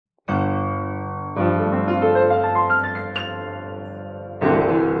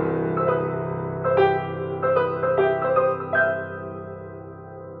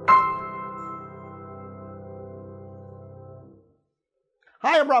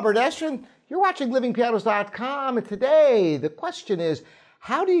Robert Estrin. You're watching livingpianos.com, and today the question is,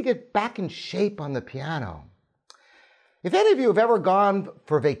 how do you get back in shape on the piano? If any of you have ever gone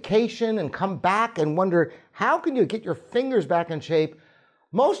for vacation and come back and wonder, how can you get your fingers back in shape,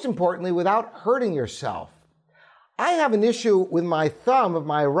 most importantly, without hurting yourself? I have an issue with my thumb of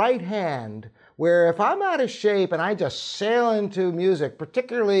my right hand, where if I'm out of shape and I just sail into music,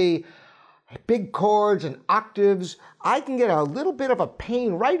 particularly big chords and octaves, I can get a little bit of a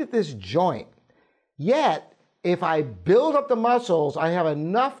pain right at this joint. Yet, if I build up the muscles, I have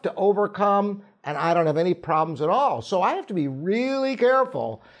enough to overcome and I don't have any problems at all. So I have to be really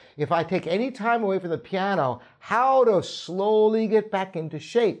careful if I take any time away from the piano, how to slowly get back into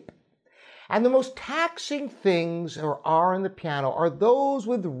shape. And the most taxing things there are in the piano are those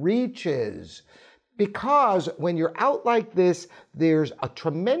with reaches. Because when you're out like this, there's a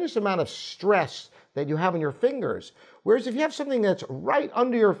tremendous amount of stress that you have on your fingers. Whereas if you have something that's right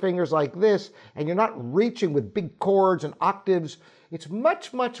under your fingers like this, and you're not reaching with big chords and octaves, it's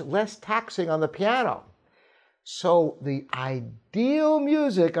much, much less taxing on the piano. So the ideal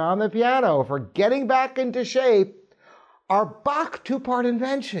music on the piano for getting back into shape are Bach two-part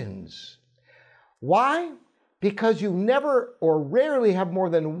inventions. Why? Because you never or rarely have more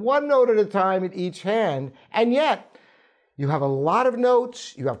than one note at a time in each hand, and yet you have a lot of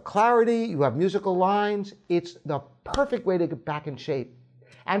notes, you have clarity, you have musical lines. It's the perfect way to get back in shape.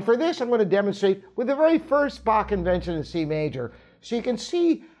 And for this, I'm going to demonstrate with the very first Bach invention in C major, so you can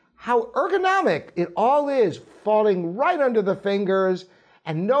see how ergonomic it all is, falling right under the fingers,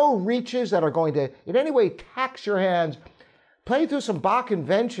 and no reaches that are going to in any way tax your hands. Play through some Bach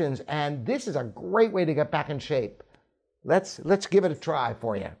inventions, and this is a great way to get back in shape. Let's give it a try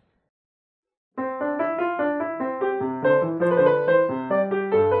for you.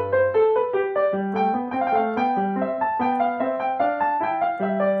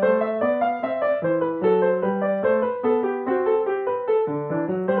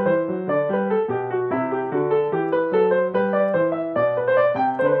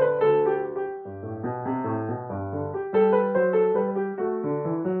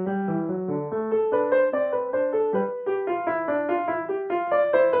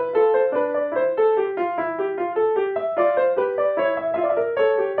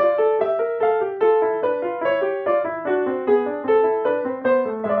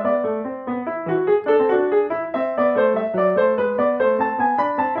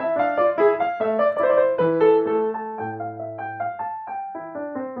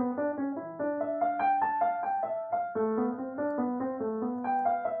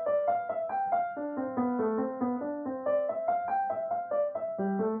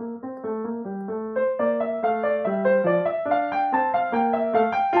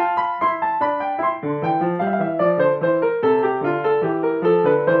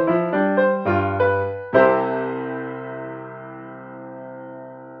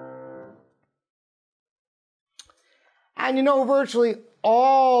 And you know, virtually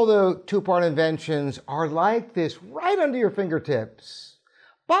all the two-part inventions are like this, right under your fingertips.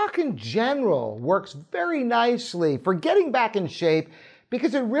 Bach in general works very nicely for getting back in shape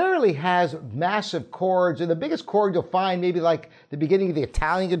because it rarely has massive chords. And the biggest chord you'll find maybe like the beginning of the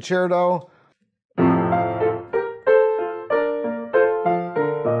Italian concerto.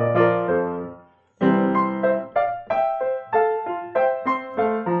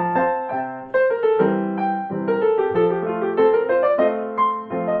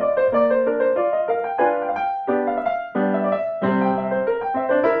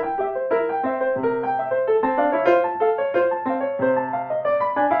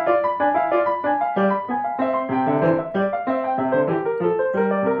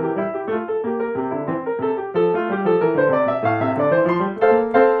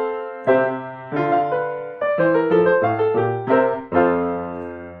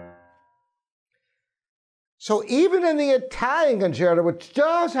 So even in the Italian concerto, which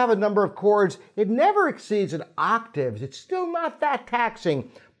does have a number of chords, it never exceeds an octave. It's still not that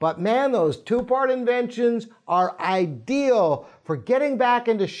taxing. But man, those two-part inventions are ideal for getting back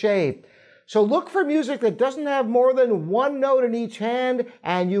into shape. So look for music that doesn't have more than one note in each hand,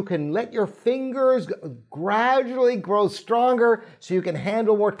 and you can let your fingers gradually grow stronger so you can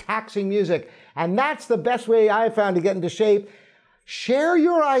handle more taxing music. And that's the best way I've found to get into shape. Share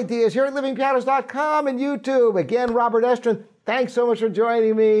your ideas here at livingpianos.com and YouTube. Again, Robert Estrin, thanks so much for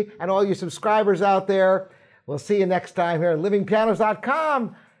joining me and all you subscribers out there. We'll see you next time here at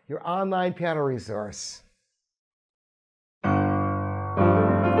livingpianos.com, your online piano resource.